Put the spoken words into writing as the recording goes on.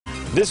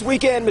This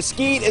weekend,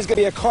 Mesquite is going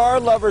to be a car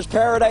lover's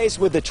paradise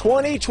with the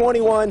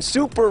 2021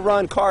 Super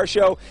Run Car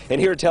Show.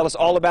 And here to tell us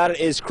all about it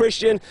is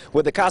Christian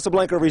with the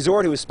Casablanca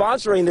Resort, who is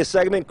sponsoring this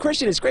segment.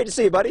 Christian, it's great to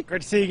see you, buddy.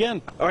 Great to see you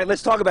again. All right,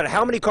 let's talk about it.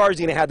 How many cars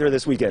are you going to have there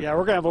this weekend? Yeah, we're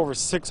going to have over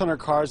 600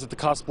 cars at the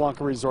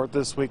Casablanca Resort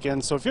this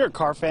weekend. So if you're a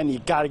car fan, you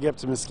got to get up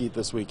to Mesquite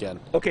this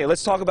weekend. Okay,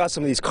 let's talk about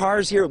some of these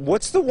cars here.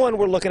 What's the one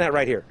we're looking at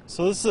right here?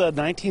 So this is a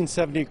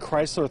 1970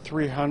 Chrysler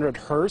 300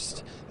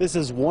 Hearst. This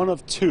is one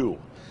of two.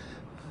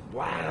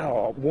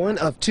 Wow, one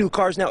of two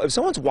cars. Now, if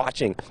someone's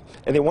watching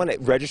and they want to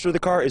register the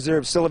car, is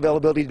there still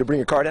availability to bring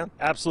your car down?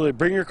 Absolutely.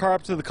 Bring your car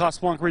up to the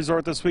Casablanca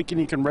Resort this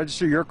weekend. You can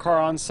register your car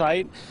on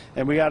site.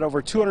 And we got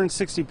over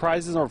 260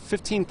 prizes, over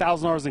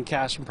 $15,000 in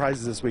cash and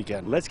prizes this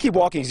weekend. Let's keep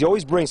walking, because you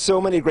always bring so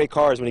many great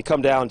cars when you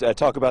come down to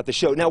talk about the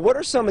show. Now, what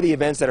are some of the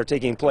events that are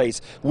taking place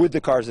with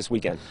the cars this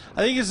weekend?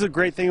 I think this is a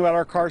great thing about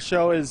our car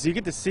show is you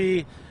get to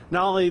see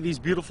not only these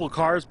beautiful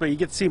cars, but you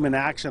get to see them in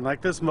action. Like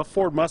this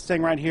Ford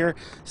Mustang right here,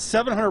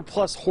 700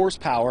 plus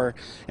horsepower,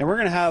 and we're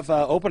going to have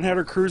open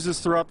header cruises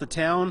throughout the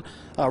town,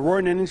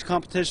 roaring engine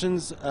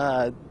competitions,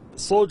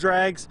 slow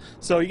drags,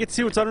 so you get to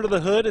see what's under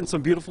the hood and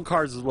some beautiful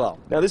cars as well.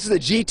 Now this is a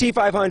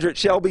GT500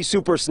 Shelby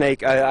Super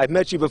Snake. I've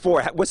met you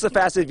before. What's the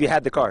fastest you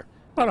had the car?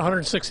 About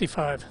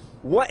 165.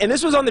 What? And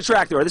this was on the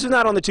track door. This was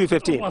not on the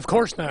 215. Well, of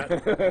course not.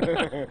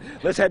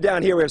 Let's head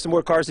down here. We have some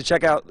more cars to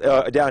check out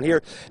down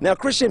here. Now,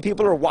 Christian,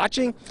 people are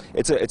watching.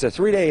 It's a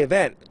 3-day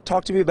event.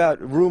 Talk to me about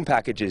room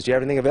packages. Do you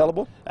have anything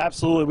available?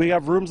 Absolutely. We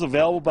have rooms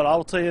available, but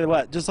I'll tell you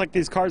what, just like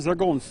these cars, they're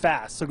going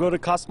fast. So go to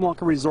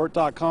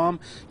CasablancaResort.com.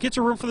 Get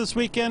your room for this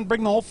weekend.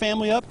 Bring the whole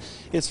family up.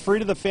 It's free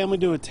to the family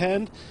to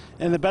attend.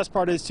 And the best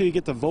part is, too, you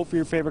get to vote for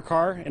your favorite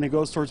car, and it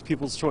goes towards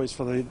People's Choice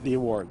for the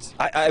awards.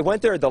 I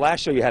went there at the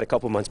last show you had a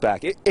couple months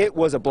back. It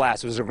was a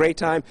blast. It was a great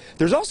time.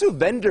 There's also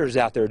vendors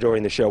out there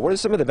during the show. What are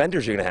some of the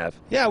vendors you're going to have?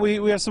 Yeah, we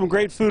have some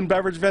great food and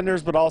beverage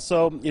vendors, but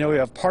also, we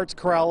have parts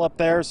corral up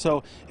there.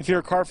 So if you're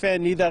a car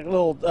fan, need that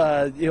little,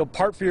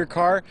 part for your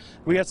car,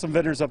 we got some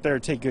vendors up there to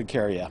take good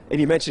care of you.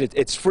 And you mentioned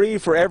it's free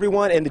for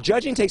everyone, and the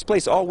judging takes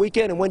place all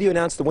weekend. And when do you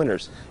announce the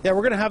winners? Yeah,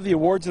 we're going to have the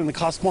awards in the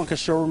Casablanca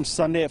showroom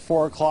Sunday at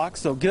 4 o'clock.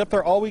 So get up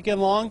there all weekend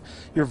long.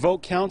 Your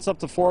vote counts up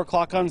to 4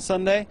 o'clock on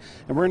Sunday,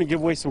 and we're going to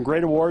give away some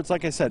great awards.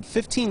 Like I said,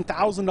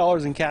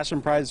 $15,000 in cash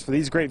and prizes for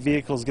these great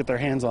vehicles to get their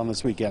hands on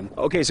this weekend.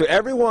 Okay, so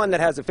everyone that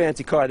has a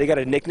fancy car, they got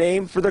a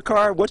nickname for their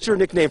car. What's your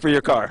nickname for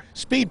your car?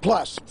 Speed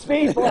Plus.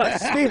 Speed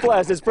Plus. Speed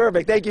Plus is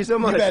perfect. Thank you so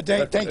much. You bet,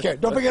 Dave. Thank you.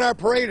 Don't forget our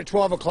parade at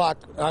 12 o'clock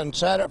on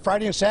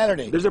Friday and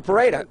Saturday. There's a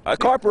parade, a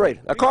car parade.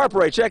 A car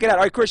parade. Check it out.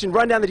 All right, Christian,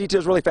 run down the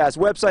details really fast.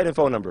 Website and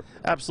phone number.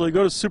 Absolutely.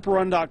 Go to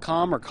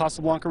superrun.com or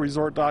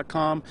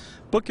CasablancaResort.com.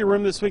 Book your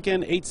room this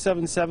weekend,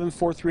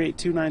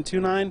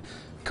 877-438-2929.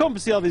 Come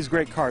and see all these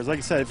great cars. Like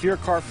I said, if you're a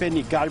car fan,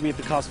 you got to be at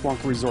the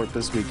Casablanca Resort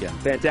this weekend.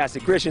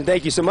 Fantastic. Christian,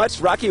 thank you so much.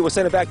 Rocky, we'll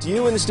send it back to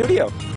you in the studio.